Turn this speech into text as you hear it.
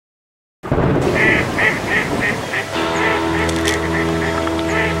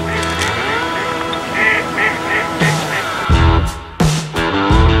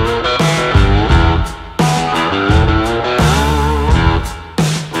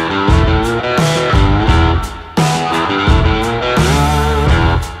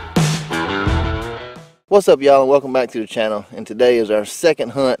What's up, y'all, and welcome back to the channel. And today is our second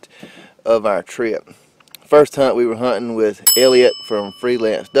hunt of our trip. First hunt we were hunting with Elliot from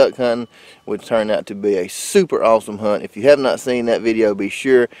Freelance Duck Hunting, which turned out to be a super awesome hunt. If you have not seen that video, be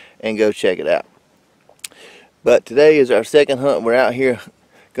sure and go check it out. But today is our second hunt. We're out here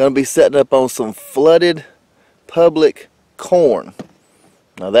going to be setting up on some flooded public corn.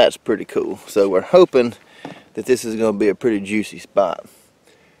 Now that's pretty cool. So we're hoping that this is going to be a pretty juicy spot.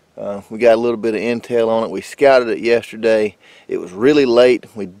 We got a little bit of intel on it. We scouted it yesterday. It was really late.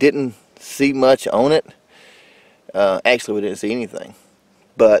 We didn't see much on it. Actually, we didn't see anything.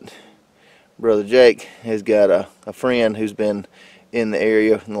 But Brother Jake has got a friend who's been in the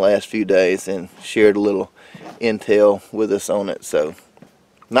area in the last few days and shared a little intel with us on it. So,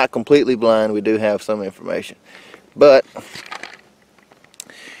 not completely blind. We do have some information. But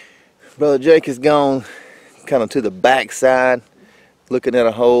Brother Jake has gone kind of to the back side, looking at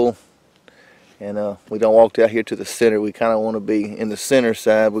a hole, and we don't walk out here to the center. We kind of want to be in the center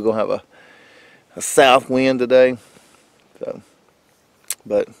side. We're gonna have a south wind today, so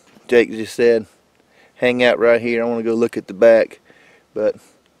but Jake just said hang out right here. I want to go look at the back, but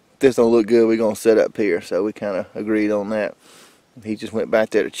if this don't look good, we're gonna set up here. So we kind of agreed on that. He just went back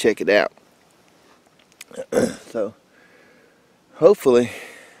there to check it out. So hopefully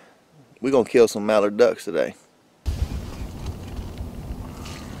we're gonna kill some mallard ducks today.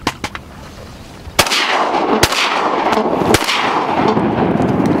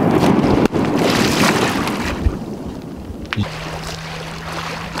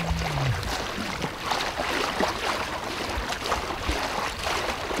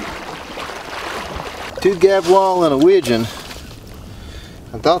 Two gabwall and a widgeon.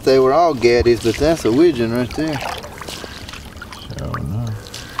 I thought they were all gaddies, but that's a widgeon right there. Sure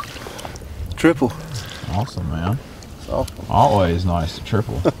enough. Triple. Awesome, man. It's awesome. Always nice to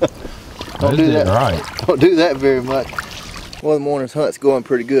triple. Don't do that. Right. Don't do that very much. Well, the morning's hunt's going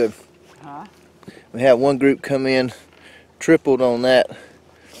pretty good. We had one group come in, tripled on that.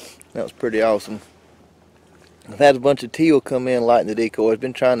 That was pretty awesome. I've had a bunch of teal come in lighting the decoys.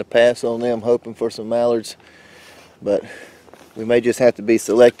 Been trying to pass on them, hoping for some mallards, but we may just have to be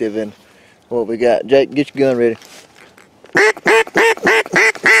selective in what we got. Jake, get your gun ready.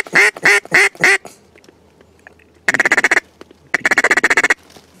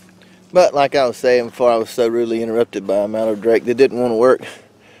 But like I was saying before, I was so rudely interrupted by a mallard drake that didn't want to work.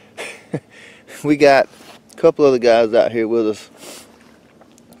 We got a couple other guys out here with us,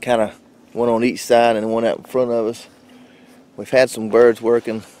 kind of one on each side and one out in front of us. We've had some birds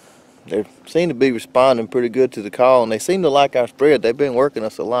working. They seem to be responding pretty good to the call, and they seem to like our spread. They've been working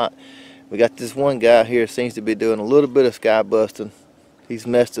us a lot. We got this one guy here seems to be doing a little bit of sky busting. He's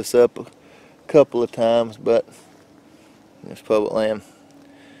messed us up a couple of times, but it's public land.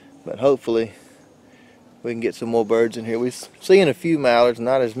 But hopefully we can get some more birds in here. We're seeing a few mallards,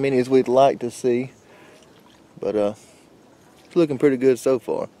 not as many as we'd like to see, but it's looking pretty good so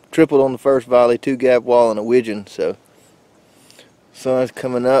far. Tripled on the first volley, two gabwall and a widgeon. So sun's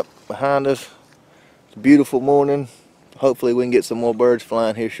coming up behind us. It's a beautiful morning. Hopefully we can get some more birds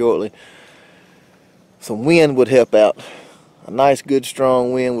flying here shortly. Some wind would help out. A nice good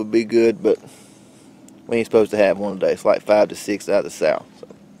strong wind would be good, but we ain't supposed to have one today. It's like 5 to 6 out of the south. So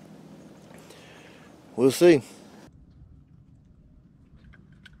we'll see.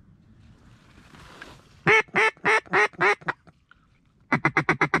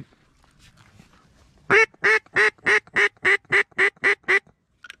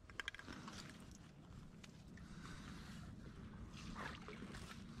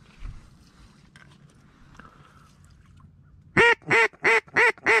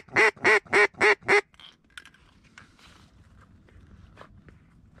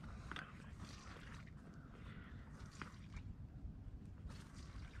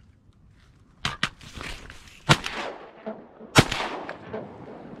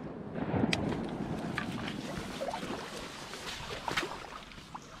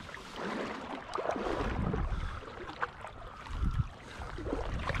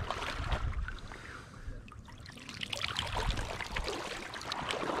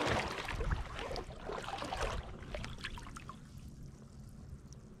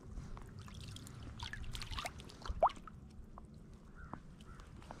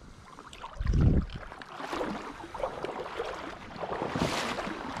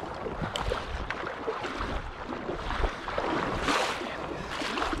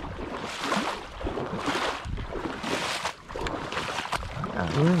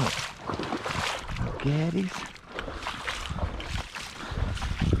 Look, gaddies.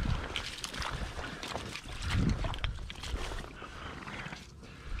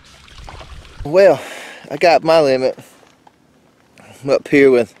 Well, I got my limit. I'm up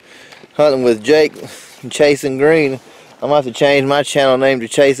here with hunting with Jake and Chasing Green. I'm gonna have to change my channel name to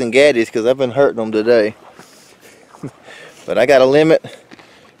Chasing Gaddies because I've been hurting them today. But I got a limit.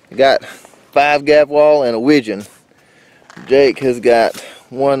 I got 5 gap wall and a widgeon. Jake has got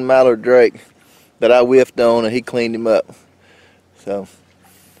 1 mallard drake that I whiffed on and he cleaned him up. So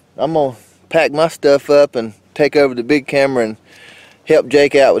I'm gonna pack my stuff up and take over the big camera and help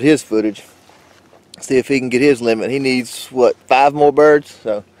Jake out with his footage. See if he can get his limit. He needs, what, 5 more birds?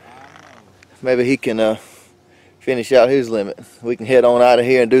 So maybe he can finish out his limit. We can head on out of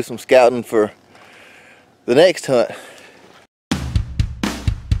here and do some scouting for the next hunt.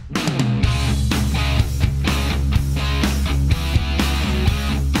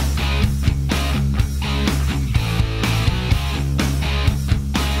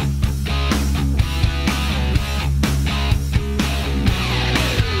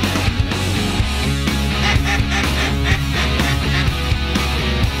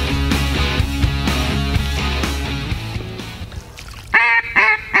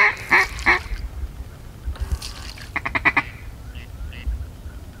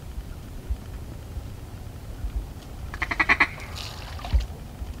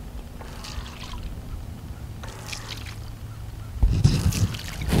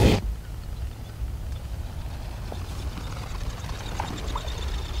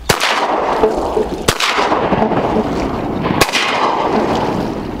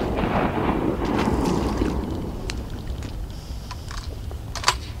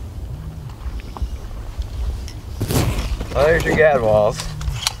 Well, there's your gadwalls.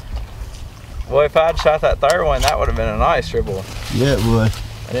 Boy, if I'd shot that third one, that would have been a nice triple. Yeah, it would.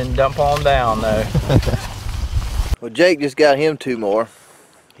 I didn't dump on down though. Well, Jake just got him 2 more.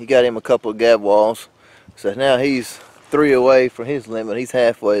 He got him a couple of gadwalls. So now he's 3 away from his limit. He's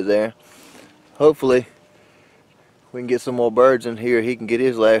halfway there. Hopefully we can get some more birds in here. He can get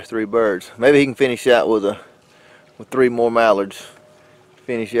his last 3 birds. Maybe he can finish out with 3 more mallards.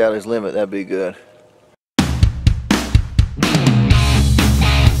 Finish out his limit. That'd be good.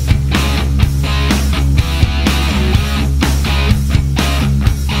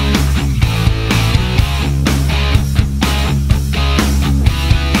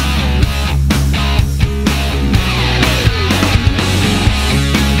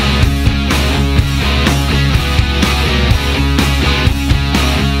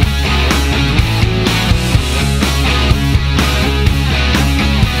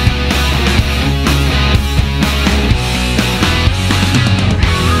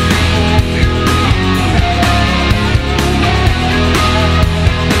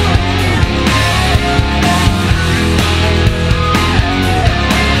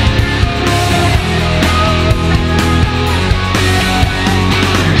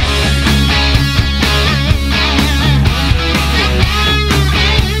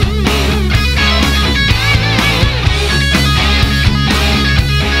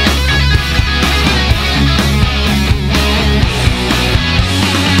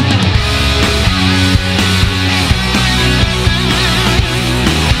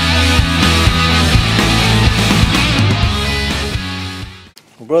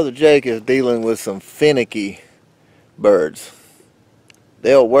 Brother Jake is dealing with some finicky birds.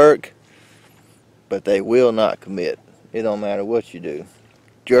 They'll work, but they will not commit. It don't matter what you do.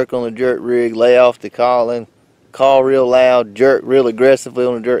 Jerk on the jerk rig, lay off the calling, call real loud, jerk real aggressively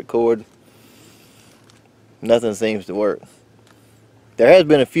on the jerk cord. Nothing seems to work. There has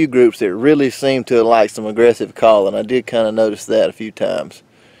been a few groups that really seem to like some aggressive calling. I did kind of notice that a few times.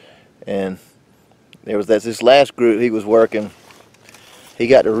 And there was this last group he was working. He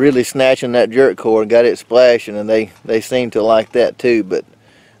got to really snatching that jerk cord and got it splashing, and they seem to like that too. But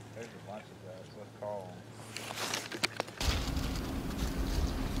There's a bunch of guys. Let's call them.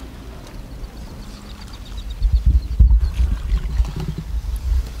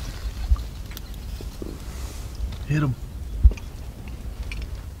 hit him.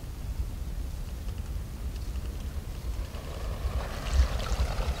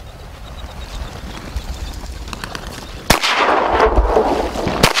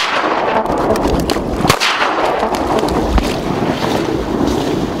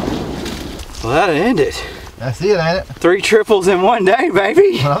 Well, that'll end it. That's it, ain't it? 3 triples in one day,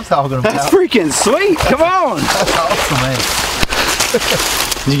 baby. What I'm talking about. That's freaking sweet. Come on. That's awesome, man.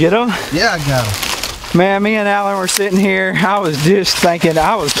 Did you get them? Yeah, I got them. Man, me and Alan were sitting here. I was just thinking,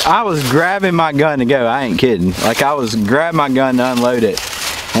 I was grabbing my gun to go. I ain't kidding. Like, I was grabbing my gun to unload it,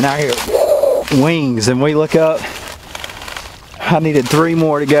 and I hear wings, and we look up. I needed 3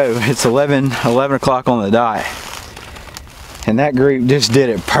 more to go. It's 11 o'clock on the dot. And that group just did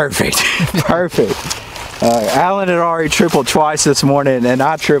it perfect. Perfect. Alan had already tripled twice this morning, and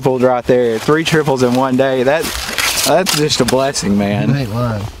I tripled right there. 3 triples in one day. That's just a blessing, man. You ain't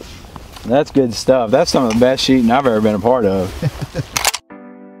lying. That's good stuff. That's some of the best shooting I've ever been a part of.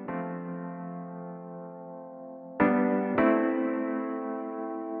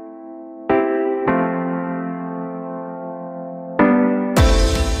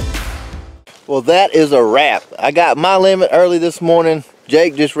 Well, that is a wrap. I got my limit early this morning.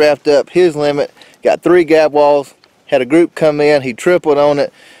 Jake just wrapped up his limit. Got 3 gab walls. Had a group come in. He tripled on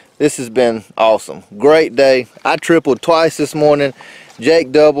it. This has been awesome. Great day. I tripled twice this morning.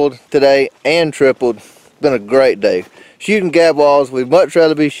 Jake doubled today and tripled. Been a great day. Shooting gab walls. We'd much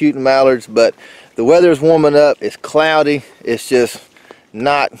rather be shooting mallards, but the weather is warming up. It's cloudy. It's just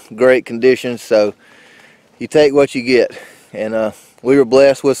not great conditions, so you take what you get. And we were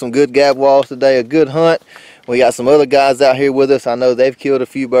blessed with some good gab walls today, a good hunt. We got some other guys out here with us. I know they've killed a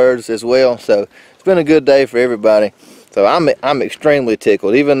few birds as well, so it's been a good day for everybody. So I'm extremely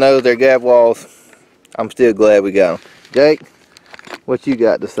tickled. Even though they're gab walls, I'm still glad we got them. Jake, what you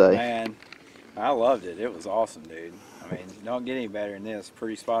got to say? Man, I loved it. It was awesome, dude. I mean, you don't get any better than this.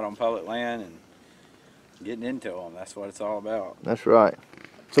 Pretty spot on public land and getting into them. That's what it's all about. That's right.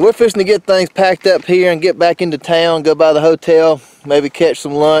 So we're fixing to get things packed up here and get back into town, go by the hotel, maybe catch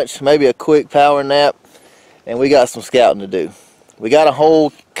some lunch, maybe a quick power nap, and we got some scouting to do. We got a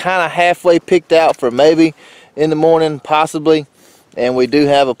hole kind of halfway picked out for maybe in the morning, possibly, and we do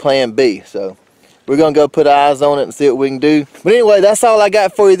have a plan B. So we're going to go put eyes on it and see what we can do. But anyway, that's all I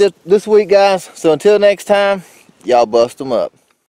got for you this week, guys. So until next time, y'all bust them up.